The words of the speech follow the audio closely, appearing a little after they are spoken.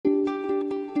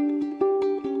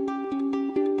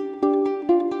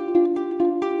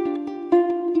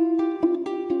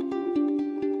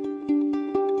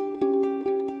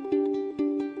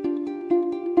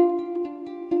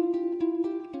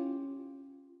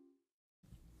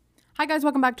Hi guys,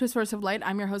 welcome back to A Source of Light.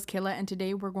 I'm your host Kayla, and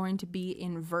today we're going to be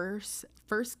in verse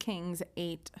 1 Kings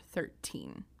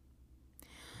 8:13.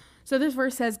 So this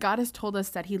verse says, God has told us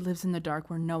that he lives in the dark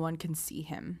where no one can see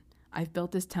him. I've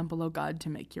built this temple, O God, to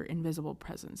make your invisible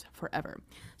presence forever.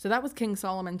 So that was King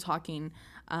Solomon talking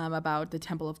about the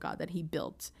temple of God that he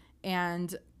built.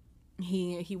 And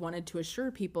he wanted to assure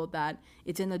people that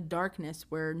it's in the darkness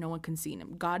where no one can see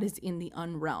him. God is in the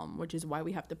unrealm, which is why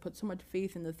we have to put so much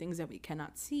faith in the things that we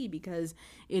cannot see, because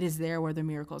it is there where the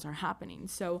miracles are happening.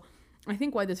 So I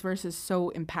think why this verse is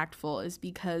so impactful is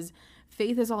because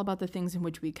faith is all about the things in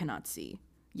which we cannot see.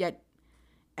 Yet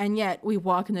we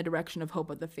walk in the direction of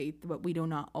hope of the faith, but we do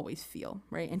not always feel,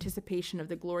 right? Anticipation of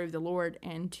the glory of the Lord,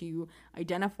 and to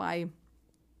identify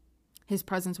his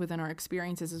presence within our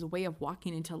experiences is a way of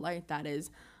walking into light that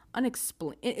is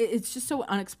it's just so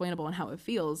unexplainable in how it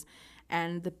feels.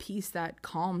 And the peace that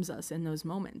calms us in those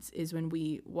moments is when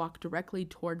we walk directly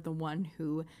toward the one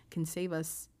who can save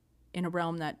us in a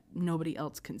realm that nobody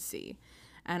else can see.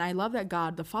 And I love that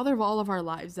God, the Father of all of our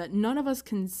lives, that none of us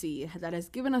can see, that has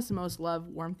given us the most love,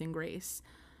 warmth, and grace,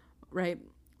 right?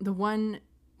 The one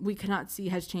we cannot see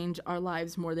has changed our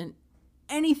lives more than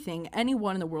anything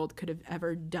anyone in the world could have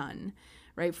ever done,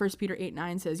 right? 1 Peter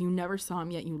 8:9 says, you never saw him,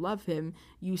 yet you love him.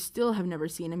 You still have never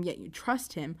seen him, yet you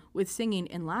trust him with singing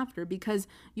and laughter, because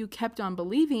you kept on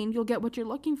believing. You'll get what you're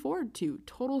looking forward to,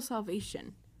 total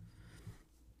salvation.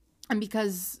 And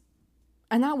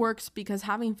that works because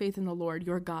having faith in the Lord,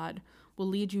 your God, will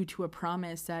lead you to a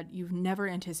promise that you've never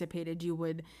anticipated you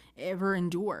would ever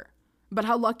endure. But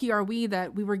how lucky are we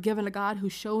that we were given a God who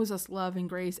shows us love and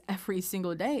grace every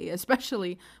single day,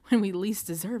 especially when we least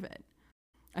deserve it.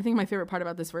 I think my favorite part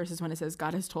about this verse is when it says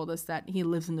God has told us that he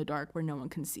lives in the dark where no one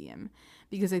can see him.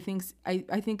 Because I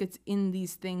think it's in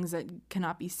these things that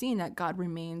cannot be seen that God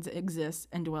remains, exists,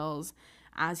 and dwells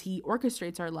as he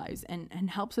orchestrates our lives and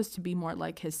helps us to be more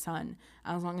like his son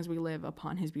as long as we live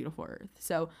upon his beautiful earth.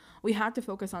 So we have to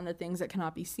focus on the things that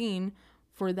cannot be seen,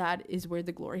 for that is where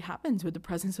the glory happens, with the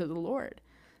presence of the Lord.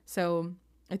 So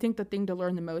I think the thing to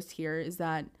learn the most here is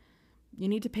that you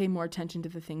need to pay more attention to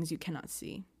the things you cannot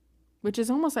see, which is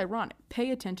almost ironic.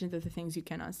 Pay attention to the things you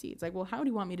cannot see. It's like, well, how do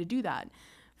you want me to do that?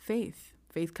 Faith.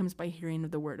 Faith comes by hearing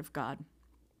of the word of God,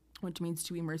 which means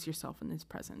to immerse yourself in his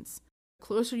presence. The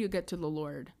closer you get to the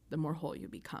Lord, the more whole you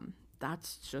become.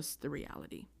 That's just the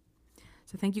reality.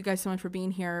 So thank you guys so much for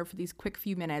being here for these quick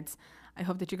few minutes. I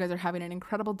hope that you guys are having an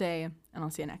incredible day, and I'll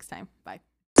see you next time. Bye.